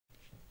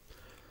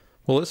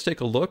Well, let's take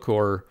a look,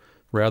 or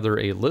rather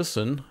a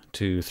listen,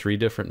 to 3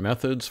 different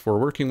methods for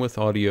working with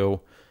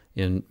audio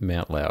in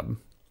MATLAB.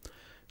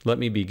 Let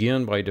me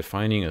begin by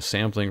defining a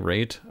sampling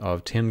rate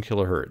of 10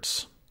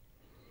 kilohertz.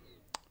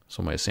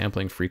 So my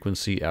sampling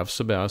frequency f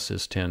sub s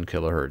is 10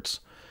 kilohertz.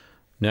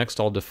 Next,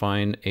 I'll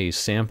define a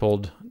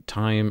sampled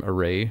time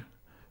array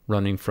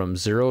running from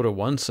 0 to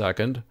 1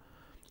 second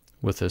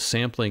with a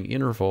sampling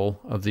interval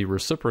of the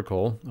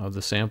reciprocal of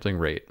the sampling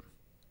rate.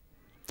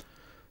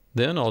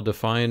 Then I'll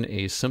define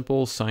a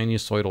simple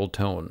sinusoidal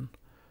tone.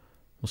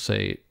 We'll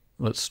say,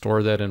 let's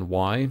store that in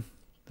y.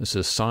 This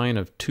is sine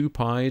of 2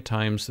 pi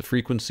times the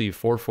frequency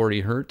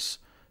 440 hertz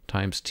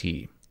times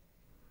t.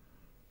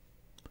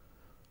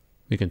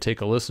 We can take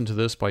a listen to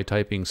this by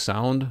typing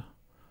sound,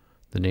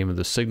 the name of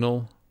the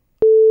signal,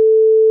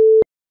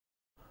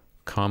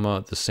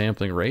 comma, the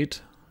sampling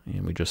rate,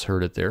 and we just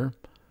heard it there.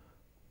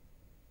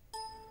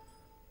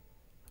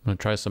 I'm going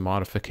to try some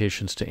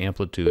modifications to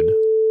amplitude. You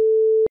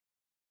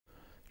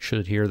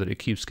should hear that it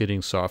keeps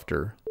getting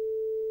softer.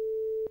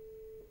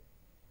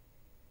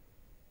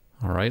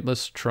 All right,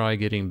 let's try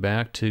getting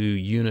back to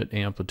unit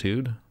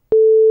amplitude.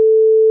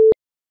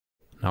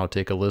 Now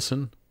take a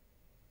listen.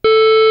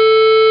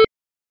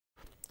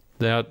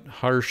 That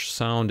harsh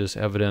sound is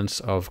evidence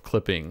of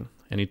clipping.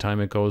 Anytime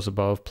it goes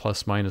above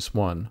plus minus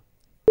 1,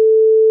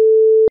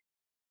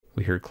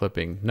 we hear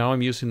clipping. Now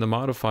I'm using the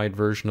modified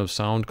version of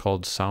sound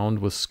called sound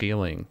with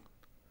scaling.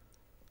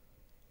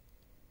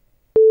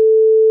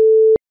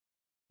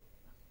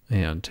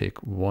 And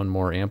take one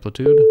more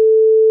amplitude.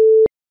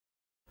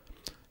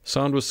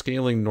 Sound with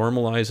scaling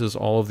normalizes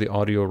all of the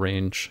audio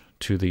range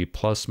to the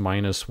plus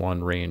minus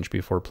 1 range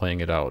before playing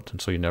it out. And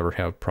so you never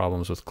have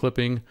problems with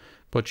clipping,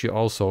 but you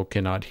also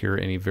cannot hear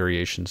any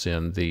variations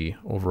in the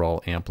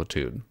overall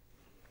amplitude.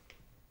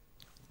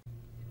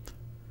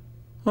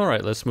 All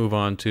right, let's move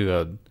on to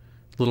a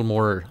little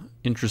more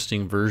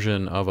interesting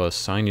version of a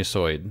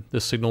sinusoid.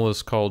 This signal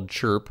is called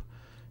Chirp.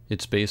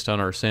 It's based on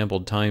our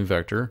sampled time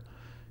vector.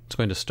 It's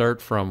going to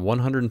start from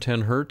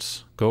 110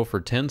 hertz, go for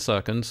 10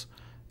 seconds,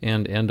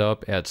 and end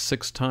up at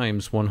 6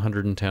 times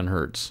 110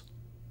 hertz.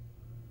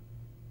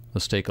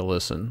 Let's take a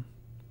listen.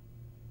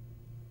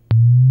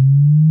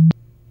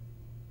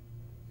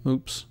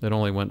 Oops, that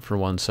only went for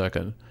 1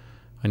 second.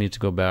 I need to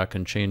go back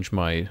and change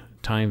my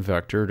time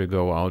vector to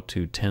go out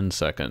to 10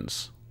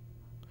 seconds.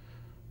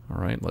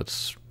 All right,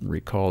 let's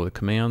recall the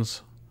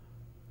commands.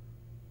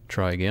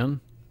 Try again.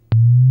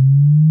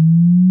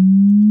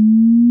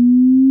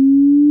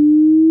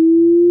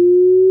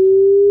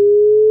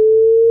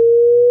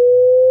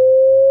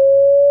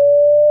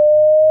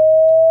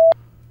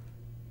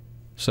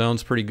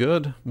 Sounds pretty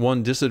good.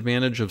 One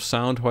disadvantage of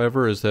sound,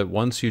 however, is that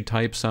once you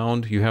type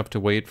sound, you have to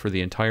wait for the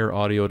entire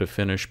audio to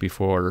finish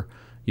before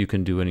you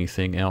can do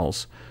anything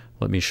else.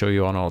 Let me show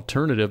you an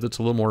alternative that's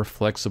a little more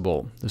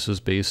flexible. This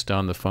is based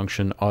on the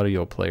function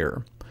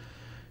audioplayer.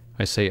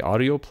 I say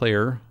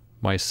audioplayer,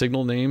 my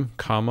signal name,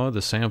 comma,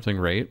 the sampling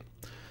rate,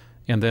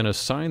 and then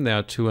assign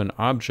that to an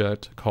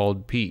object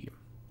called P.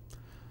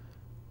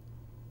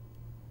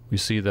 We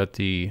see that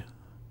the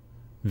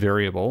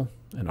variable,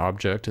 an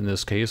object in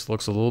this case,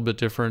 looks a little bit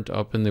different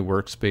up in the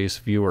workspace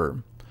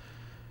viewer.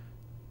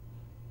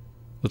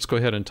 Let's go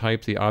ahead and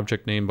type the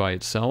object name by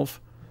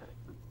itself,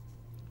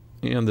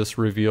 and this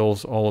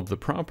reveals all of the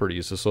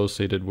properties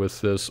associated with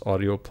this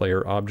audio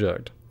player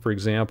object. For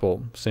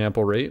example,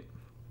 sample rate,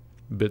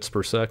 bits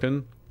per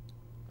second,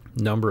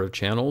 number of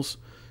channels,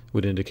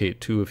 would indicate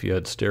 2 if you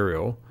had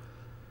stereo,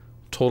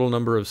 total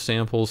number of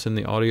samples in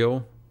the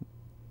audio,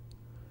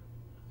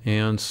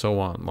 and so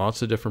on.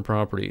 Lots of different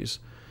properties.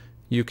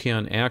 You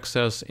can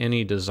access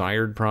any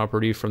desired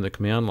property from the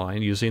command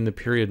line using the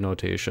period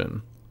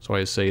notation. So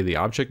I say the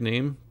object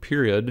name,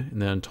 period, and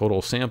then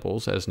total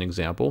samples as an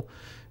example,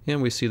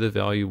 and we see the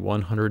value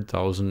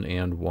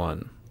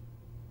 100,001.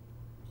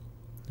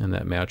 And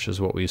that matches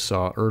what we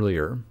saw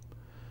earlier.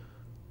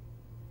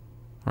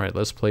 All right,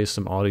 let's play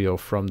some audio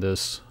from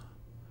this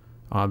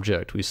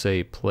object. We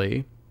say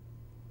play.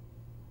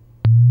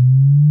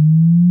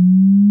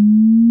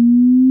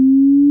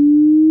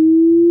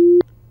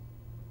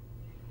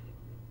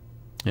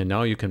 And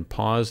now you can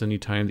pause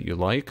anytime that you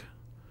like.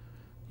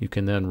 You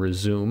can then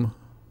resume.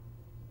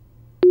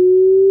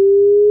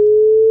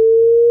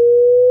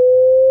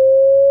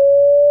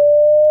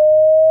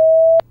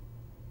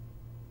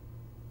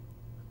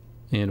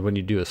 And when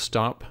you do a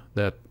stop,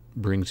 that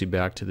brings you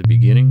back to the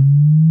beginning.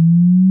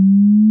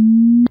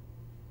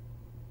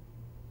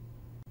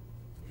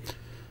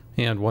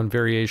 And one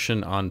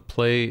variation on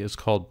play is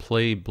called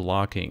play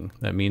blocking.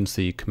 That means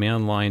the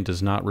command line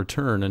does not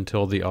return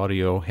until the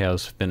audio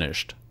has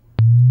finished.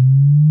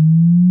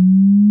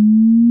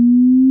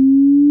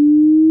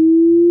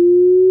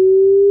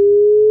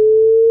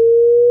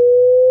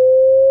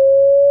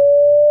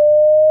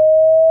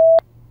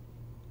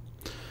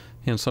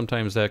 And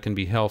sometimes that can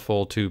be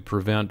helpful to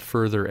prevent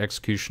further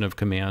execution of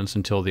commands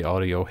until the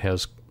audio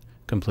has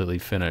completely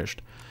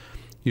finished.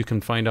 You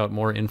can find out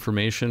more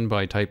information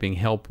by typing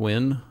help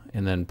win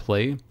and then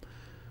play.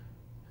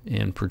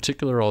 In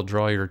particular, I'll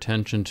draw your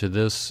attention to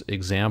this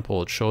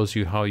example. It shows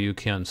you how you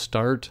can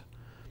start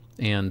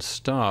and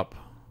stop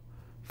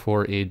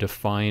for a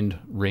defined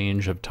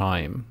range of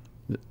time.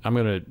 I'm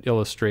going to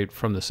illustrate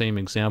from the same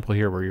example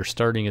here where you're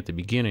starting at the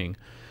beginning,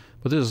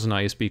 but this is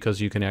nice because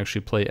you can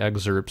actually play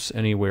excerpts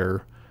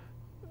anywhere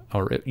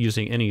or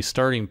using any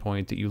starting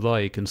point that you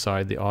like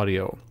inside the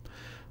audio.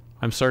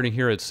 I'm starting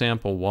here at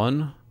sample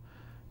 1,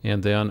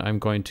 and then I'm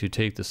going to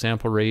take the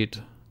sample rate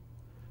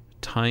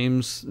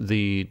times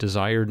the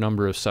desired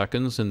number of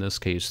seconds, in this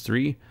case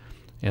 3,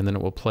 and then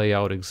it will play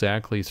out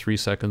exactly 3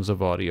 seconds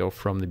of audio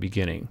from the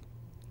beginning.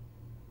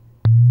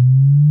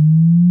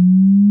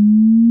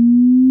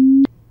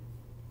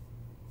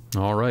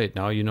 All right,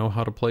 now you know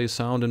how to play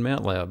sound in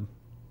MATLAB.